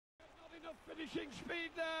enough finishing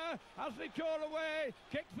speed there as they tore away.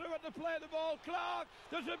 Kick through at the play the ball. Clark,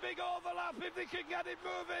 there's a big overlap if they can get it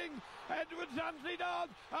moving. Edwards hands it on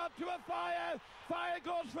out to Offiah. Fire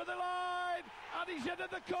goes for the line and he's into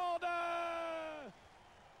the corner.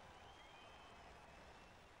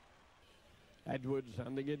 Edwards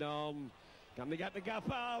handing it on. Can they get the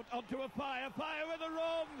gap out? Onto Offiah. Fire with a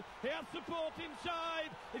run. He has support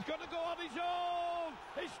inside. He's going to go on his own.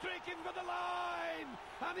 He's streaking for the line.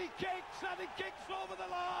 And he kicks over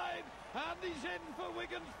the line. And he's in for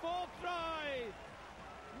Wigan's fourth try.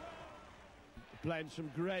 Playing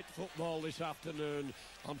some great football this afternoon.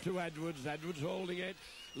 Onto Edwards. Edwards holding it.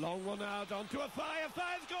 Long one out. Onto Offiah.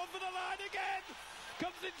 Fire's gone for the line again.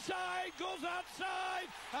 Comes inside, goes outside,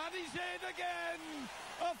 and he's in again.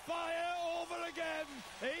 Offiah over again.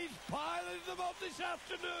 He's piling them up this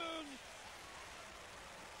afternoon.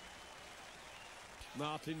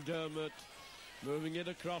 Martin Dermott moving it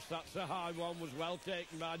across. That's a high one. Was well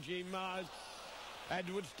taken by Gene Miles.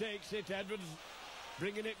 Edwards takes it. Edwards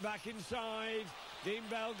bringing it back inside. Dean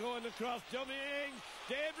Bell going across. Dunning.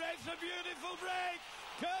 Dave breaks a beautiful break.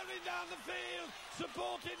 Curling down the field,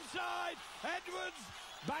 support inside, Edwards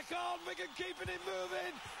back on, Wigan keeping it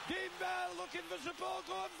moving, Dean Bell looking for support,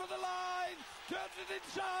 going for the line, turns it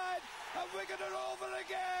inside, and Wigan are over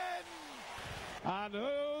again. And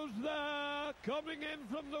who's there, coming in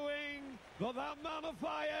from the wing, for that man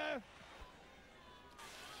Offiah?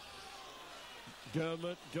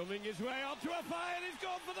 Dermott dumbing his way onto Offiah, and he's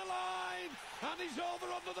gone for the line, and he's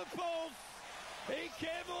over under the post. He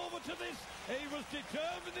came over to this. He was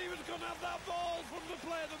determined he was going to have that ball from the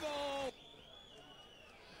play of the ball.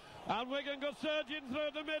 And Wigan got surging through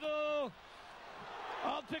the middle.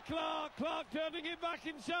 On to Clark. Clark turning it back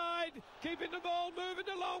inside. Keeping the ball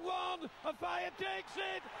moving a long one. Offiah takes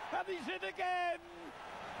it. And he's in again.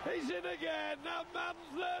 He's in again. That man's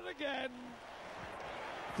there again.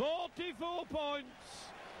 44 points.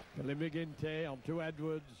 Billy McGinty onto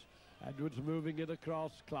Edwards. Edwards moving it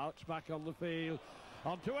across. Clark's back on the field.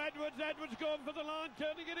 Onto Edwards. Edwards going for the line,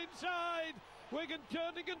 turning it inside. Wigan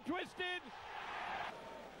turning and twisting.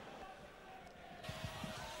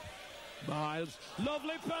 Miles.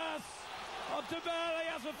 Lovely pass. Onto Bell. He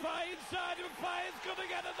has a fire inside him. Fire's going to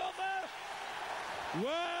get another.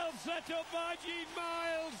 Well set up by Gene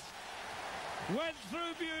Miles. Went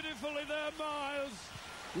through beautifully there, Miles.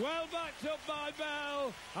 Well backed up by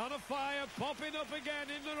Bell, and Offiah popping up again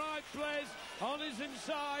in the right place, on his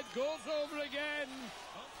inside, goes over again.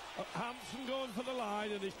 Hampson going for the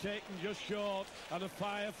line, and he's taken just short, and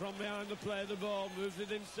Offiah from behind the play the ball, moves it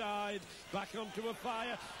inside, back onto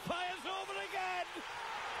Offiah. Fire's over again!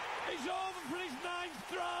 He's over for his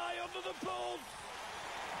 9th try under the post.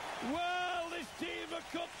 Well, this team are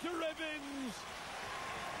cut to ribbons.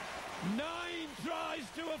 9 tries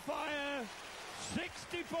to Offiah.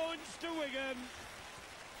 60 points to Wigan.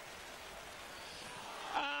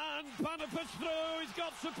 And Panipper's through. He's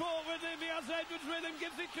got support with him. He has Edwards with him.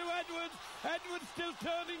 Gives it to Edwards. Edwards still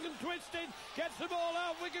turning and twisting. Gets the ball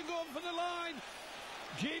out. Wigan going for the line.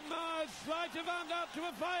 Gene Miles, sleight of hand out to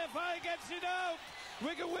Offiah. Offiah gets it out.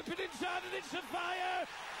 Wigan whip it inside and it's Offiah.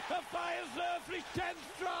 Offiah's there for his 10th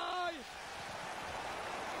try.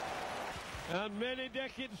 And many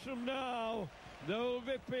decades from now, there will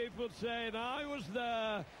be people saying, I was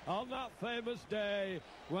there on that famous day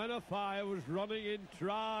when Offiah was running in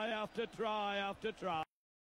try after try after try.